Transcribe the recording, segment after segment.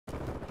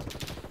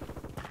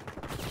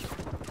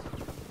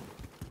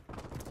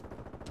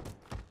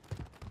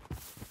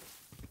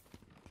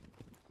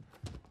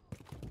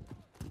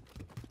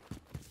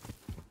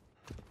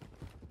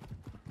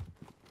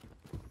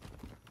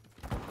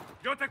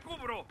¡Yo te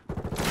cubro!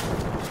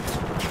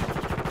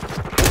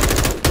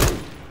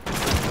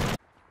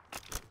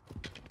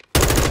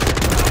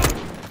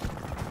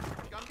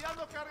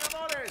 ¡Cambiando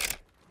cargadores!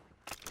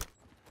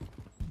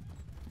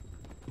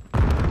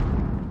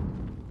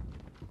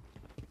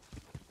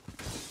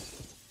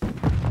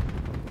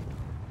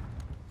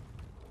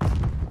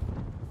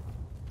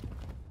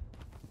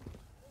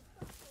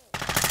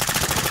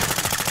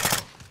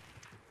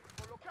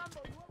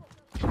 Colocando nuevos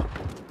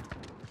cargadores.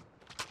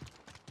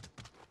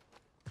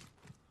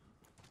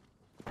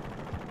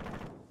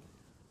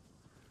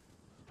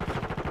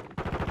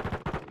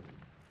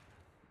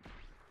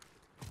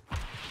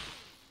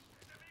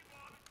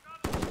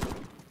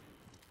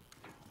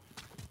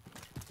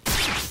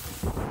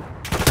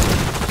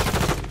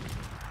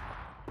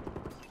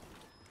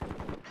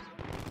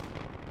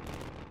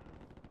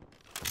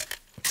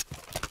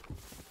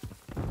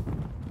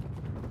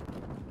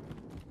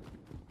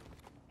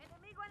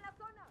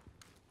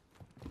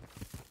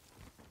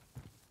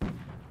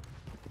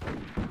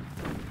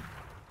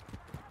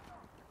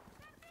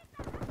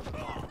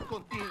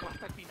 Contigo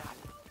hasta el final.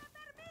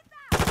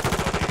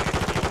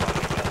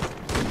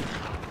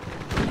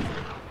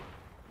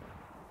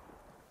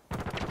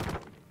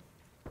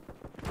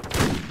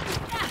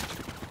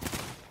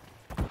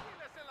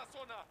 ¡Miles en la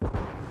zona!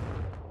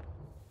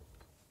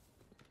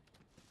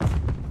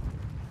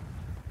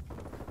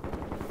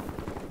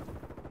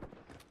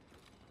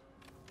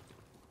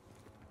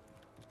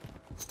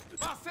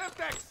 ¡Más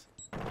Semtex!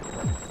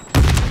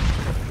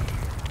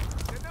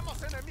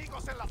 ¡Tenemos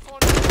enemigos en la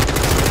zona!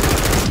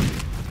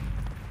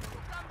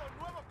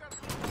 Nuevo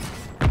cargador.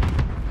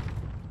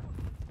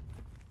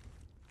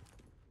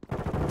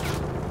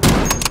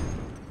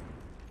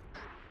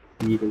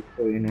 Mira,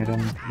 esto viene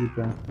gran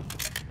puta.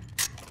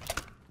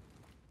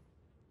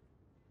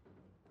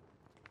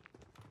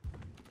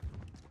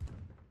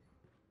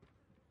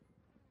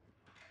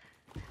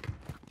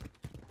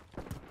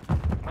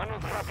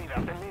 Manos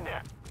rápidas, en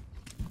línea.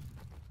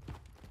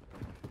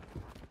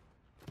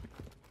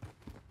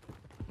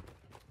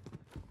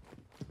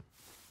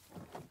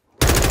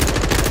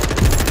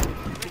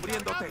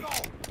 ¡Cubriéndote!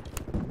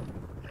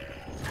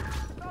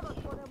 Todos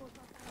podemos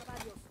matar a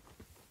varios.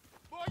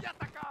 ¡Voy a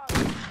atacar!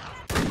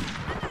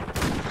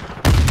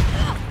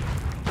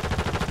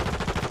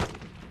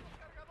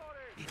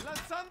 ¡Cargadores!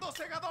 ¡Lanzando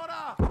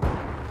segadora!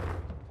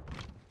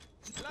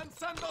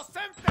 ¡Lanzando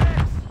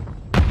Semtex!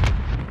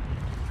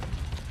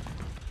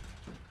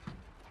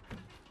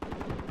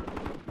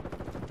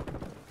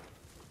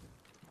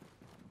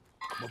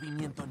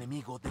 Movimiento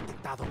enemigo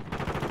detectado.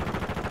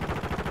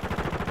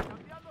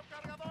 ¡Cambiando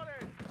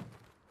cargadores!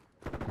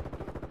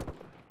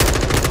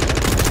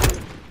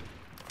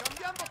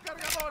 ¡Cambiando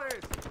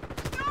cargadores!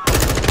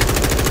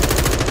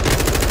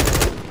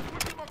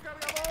 ¡Último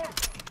cargador!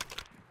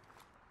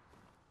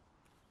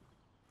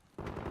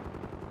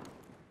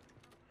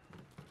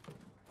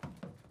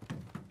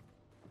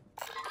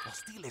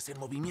 Hostiles en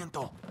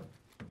movimiento.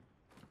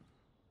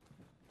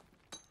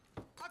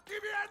 ¡Aquí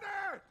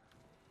viene!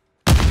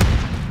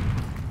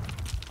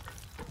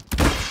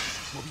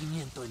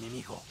 Movimiento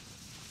enemigo.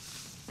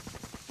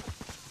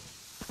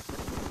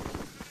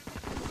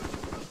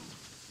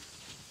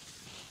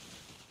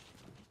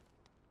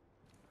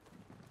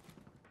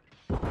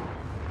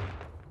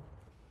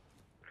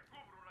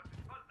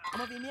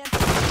 Movimiento.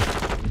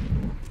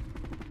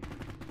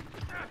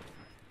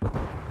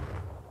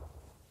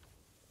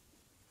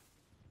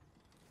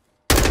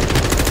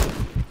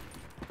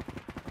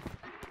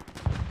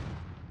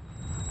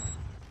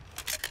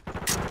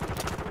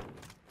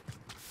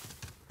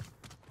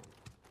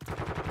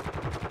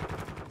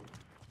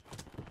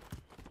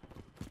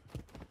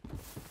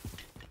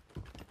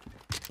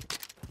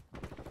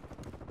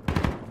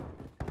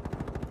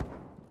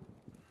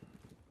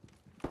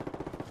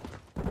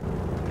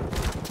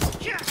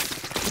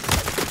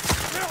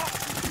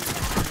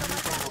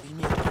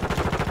 Movimiento.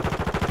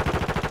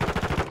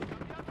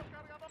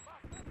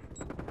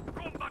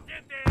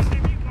 ¡Combatiente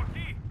enemigo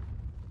aquí!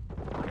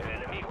 El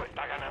enemigo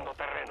está ganando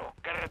terreno.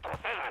 ¡Que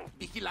retrocedan!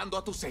 Vigilando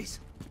a tus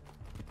 6.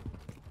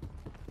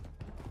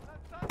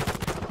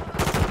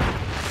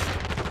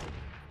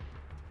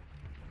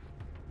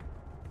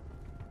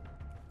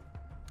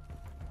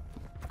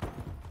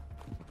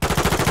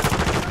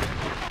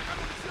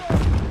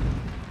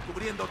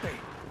 Cubriéndote.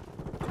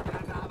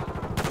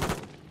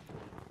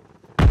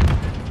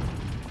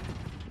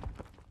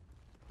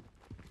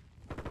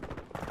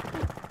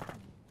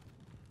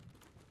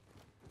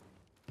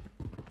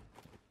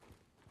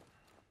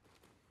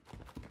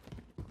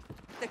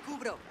 Te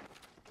cubro.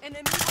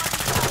 Enemigo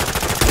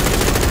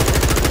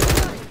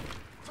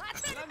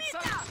 ¡Extremista!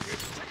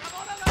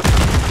 ¡Segadora!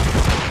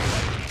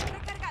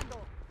 Recargando.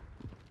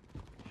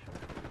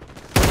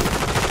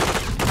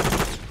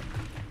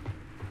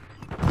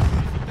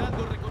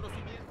 Dando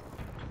reconocimiento.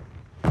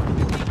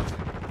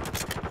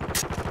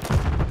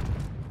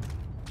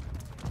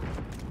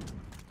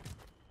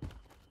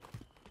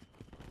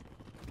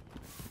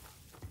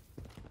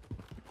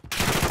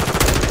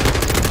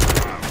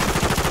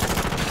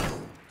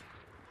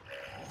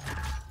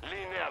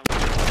 Línea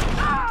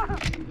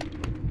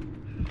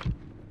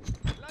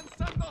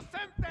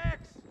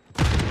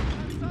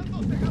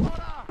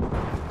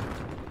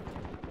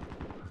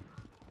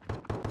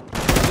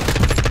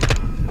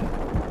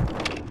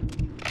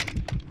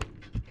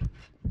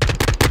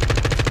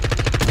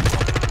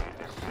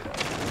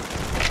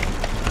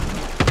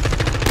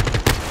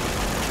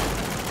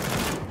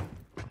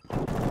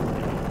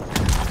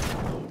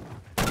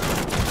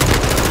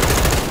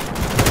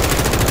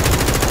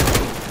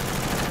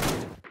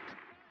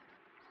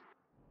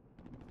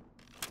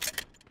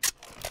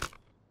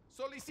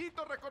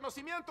Solicito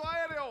reconocimiento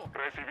aéreo.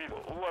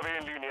 Recibido. UAV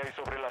en línea y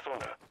sobre la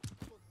zona.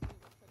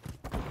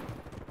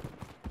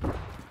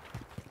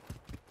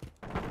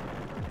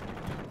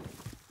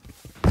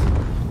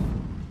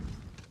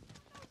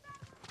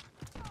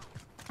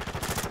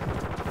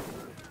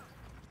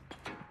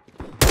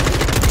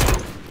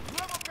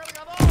 ¡Nuevo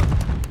cargador!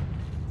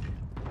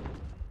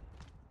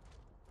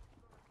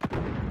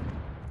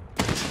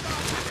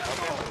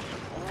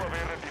 UAV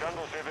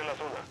retirándose de la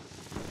zona.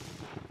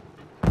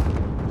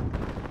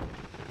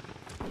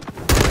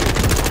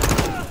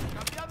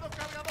 ¡Cambiando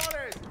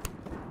cargadores!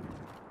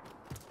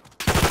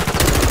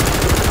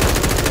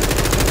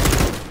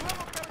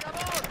 ¡Nuevo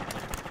cargador!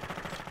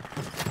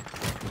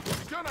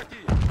 ¡Munición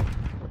aquí!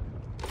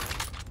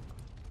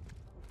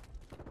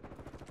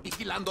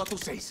 Vigilando a tus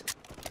 6.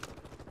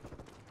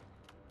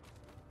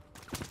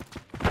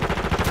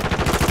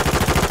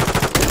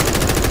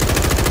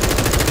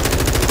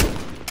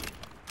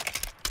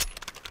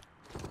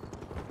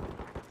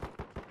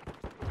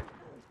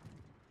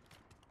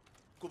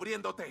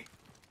 Cubriéndote.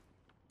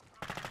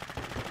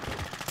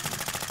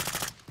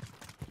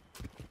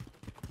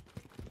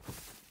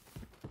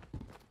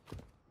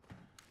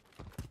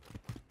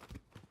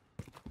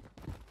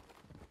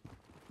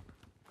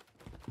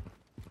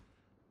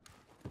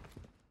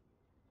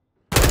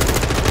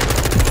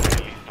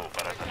 Listo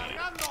para salir.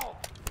 ¡Cargando!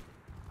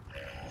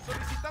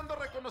 Solicitando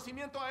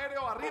reconocimiento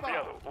aéreo arriba.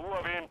 Copiado.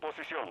 UAV en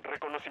posición.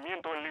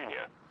 Reconocimiento en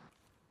línea.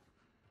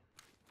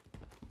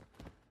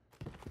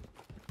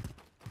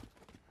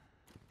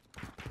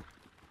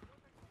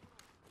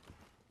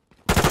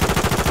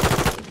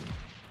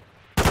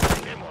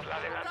 Tenemos la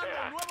Cargando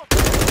delantera. nuevo.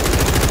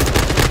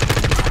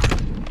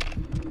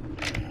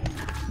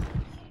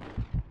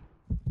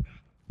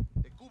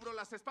 Te cubro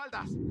las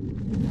espaldas.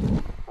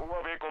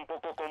 UAV con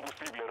poco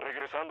combustible,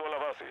 regresando a la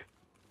base.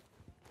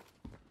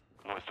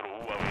 Nuestro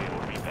UAV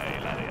orbita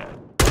el área.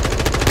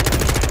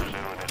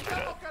 Crucero en espera.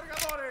 ¡Nuevos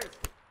cargadores!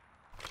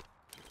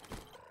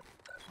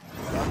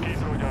 Aquí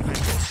Troyan 5.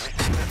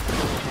 Misiles.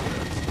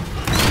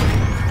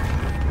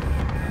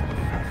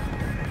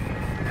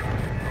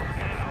 Nos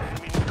queda un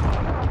minuto.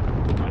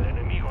 Al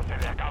enemigo se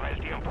le acaba el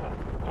tiempo.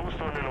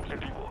 Justo en el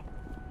objetivo.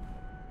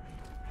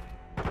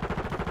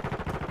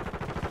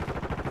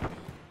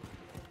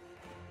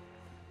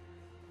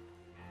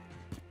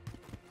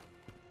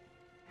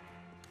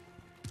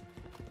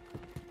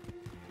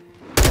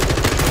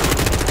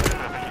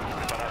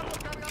 Preparado.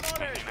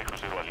 Misil de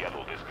crucero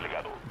aliado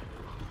desplegado.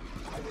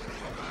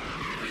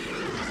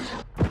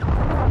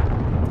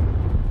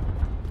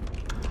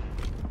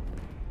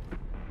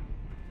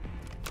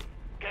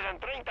 Quedan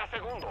 30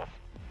 segundos.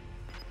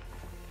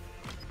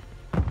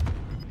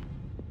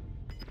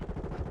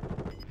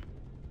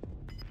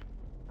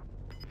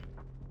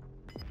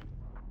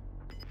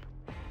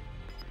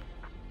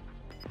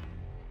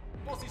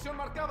 Posición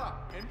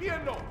marcada.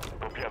 ¡Envíenlo!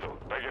 Copiado.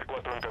 Tiger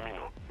 4 en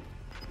camino.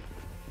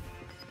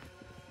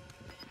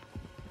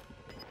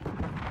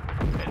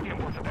 El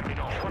tiempo se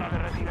terminó. Hora de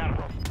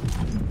retirarnos.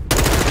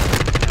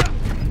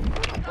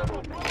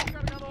 ¡Cargando nuevo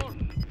cargador!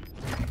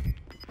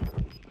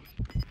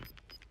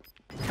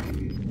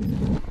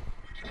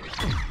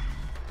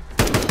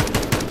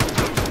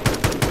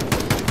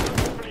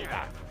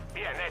 Cumplida.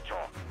 Bien hecho.